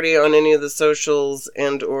the party on any of the socials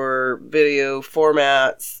and or video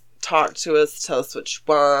formats. Talk to us, tell us what you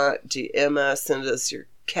want, DM us, send us your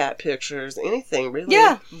cat pictures, anything really.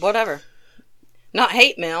 Yeah, whatever. Not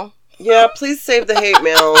hate mail. Yeah, please save the hate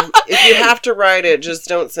mail. If you have to write it, just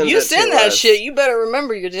don't send it to us. You send that shit, you better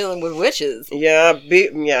remember you're dealing with witches. Yeah,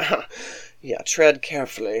 tread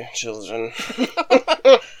carefully, children.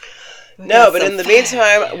 No, but in the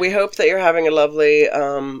meantime, we hope that you're having a lovely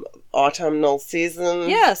autumnal season.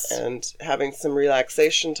 Yes. And having some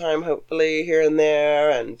relaxation time, hopefully, here and there.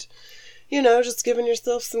 And, just giving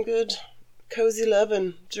yourself some good, cozy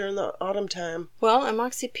loving during the autumn time. Well, and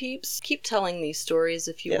Moxie Peeps, keep telling these stories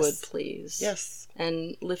if you would, please. Yes.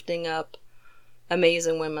 And lifting up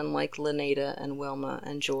amazing women like Lynetta and Wilma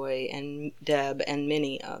and Joy and Deb and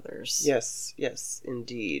many others. Yes,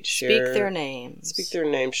 indeed. Speak their names. Speak their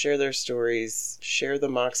names, share their stories, share the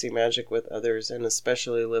Moxie magic with others, and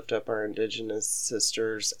especially lift up our Indigenous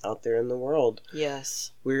sisters out there in the world.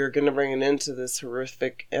 Yes. We're going to bring an end to this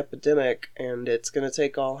horrific epidemic, and it's going to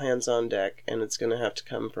take all hands on deck, and it's going to have to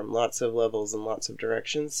come from lots of levels and lots of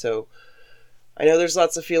directions. So I know there's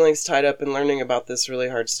lots of feelings tied up in learning about this really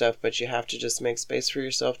hard stuff, but you have to just make space for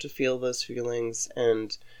yourself to feel those feelings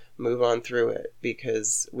and move on through it,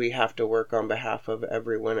 because we have to work on behalf of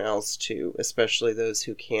everyone else too, especially those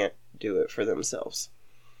who can't do it for themselves.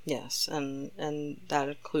 Yes, and that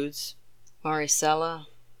includes Maricela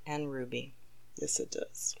and Ruby. Yes, it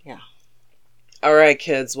does. Yeah. All right,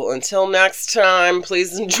 kids. Well, until next time,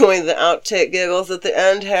 please enjoy the outtake giggles at the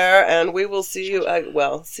end here, and we will see you.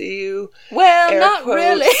 Well, air not quotes,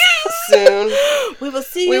 really. soon. We will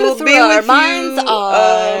see We you will through be our with mind's you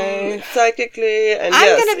eye. psychically, and I'm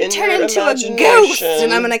yes, going to in turn your into a ghost, imagination.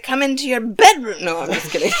 and I'm going to come into your bedroom. No, I'm just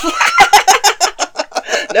kidding.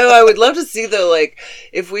 No, I would love to see though, like,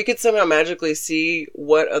 if we could somehow magically see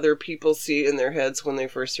what other people see in their heads when they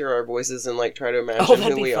first hear our voices and like try to imagine that'd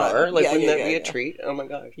who be we fun. are. Like, Yeah, wouldn't yeah, that be yeah, a treat? Oh my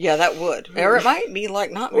gosh. Yeah, that would. Or it might be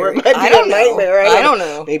like not Or very. it might be I don't a know. nightmare. I don't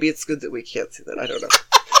know. Maybe it's good that we can't see that. I don't know.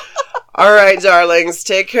 All right, darlings.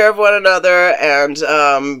 Take care of one another. And,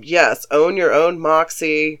 yes, own your own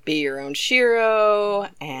Moxie. Be your own Shiro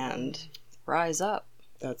and rise up.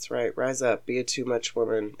 That's right. Rise up. Be a too much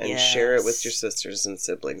woman. And Yes. share it with your sisters and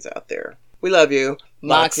siblings out there. We love you.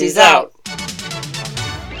 Moxie's out.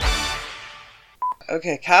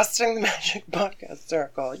 Okay, Casting the Magic podcast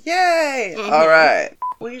circle. Yay! All right.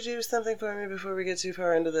 Will you do something for me before we get too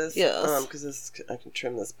far into this? Yes. Because I can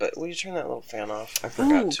trim this, but will you turn that little fan off? I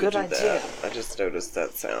forgot to good do idea. that. I just noticed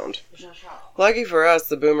that sound. Lucky for us,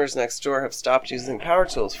 the boomers next door have stopped using power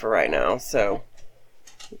tools for right now, so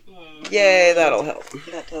yay, that'll help.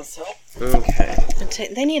 That does help. Okay.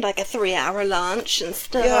 They need like a 3-hour lunch and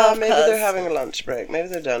stuff. Yeah, maybe 'cause they're having a lunch break. Maybe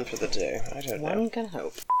they're done for the day. I don't know. One can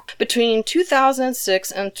hope. Between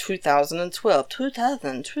 2006 and 2012.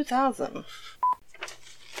 2000.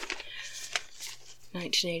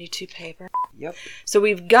 1982 paper. Yep. So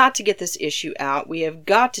we've got to get this issue out. We have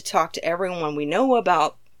got to talk to everyone we know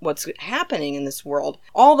about what's happening in this world.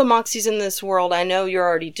 All the Moxies in this world, I know you're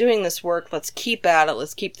already doing this work. Let's keep at it.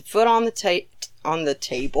 Let's keep the foot on the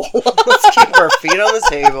table. Let's keep our feet on the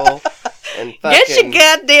table. And Get your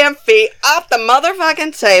goddamn feet off the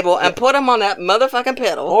motherfucking table and put them on that motherfucking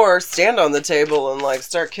pedal. Or stand on the table and like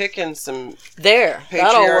start kicking some That'll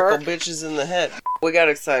patriarchal work. bitches in the head. We got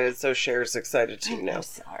excited, so Cher's excited too now. I'm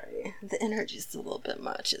sorry. The energy's a little bit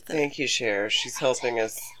much, isn't it? Thank you, Cher. She's helping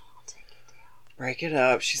us break it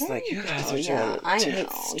up. She's like, you guys are doing an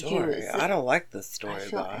intense story. I don't like this story, I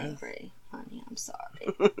feel guys. angry. Honey, I'm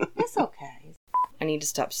sorry. It's okay. I need to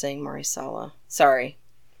stop saying Marisela. Sorry,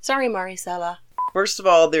 Marisela. First of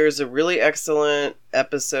all, there's a really excellent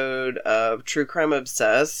episode of True Crime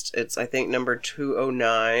Obsessed. It's, I think, number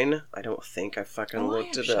 209. I don't think I fucking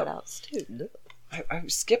looked it up. Shoutouts too. I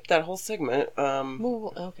skipped that whole segment.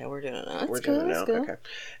 Well, okay, we're doing it now. We're doing it now. Okay.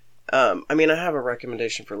 I mean, I have a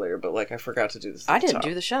recommendation for later, but like I forgot to do this. I didn't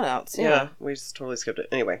do the shoutouts. Yeah, we just totally skipped it.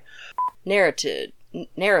 Anyway, narrative.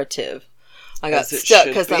 I got As it stuck should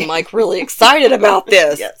because be. I'm like really excited about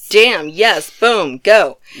this. Yes. Damn. Yes. Boom.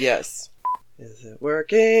 Go. yes. Is it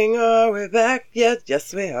working? Are we back yet?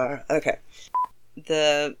 Yes, we are. Okay.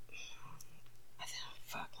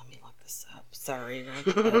 Fuck. Let me look this up. Sorry.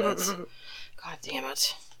 God damn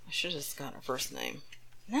it. I should have just got her first name.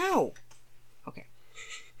 No. Okay.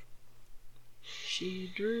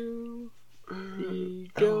 She drew.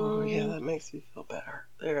 Oh, yeah, that makes me feel better.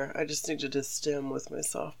 There, I just needed to stem with my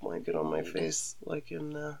soft blanket on my face, like in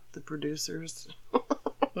The Producers.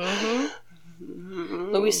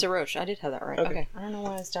 Mm-hmm. Louisa Roche. I did have that right. Okay. I don't know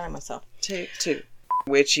why I was doubting myself. Take 2.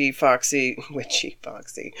 Witchy Foxy.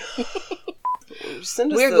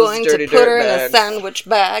 Send us We're those going dirty to put her dirt in a bags. sandwich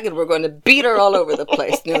bag and we're going to beat her all over the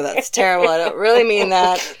place. No, that's terrible. I don't really mean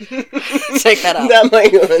that. Take that out. That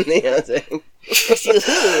might go in the other thing.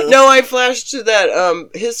 No, I flashed to that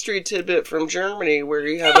history tidbit from Germany where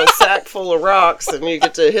you have a sack full of rocks and you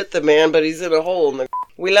get to hit the man, but he's in a hole. And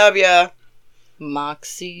we love ya.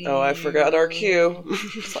 Moxie. Oh, I forgot our cue.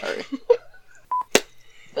 Sorry.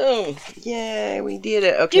 Boom. Yay, we did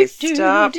it. Okay, stop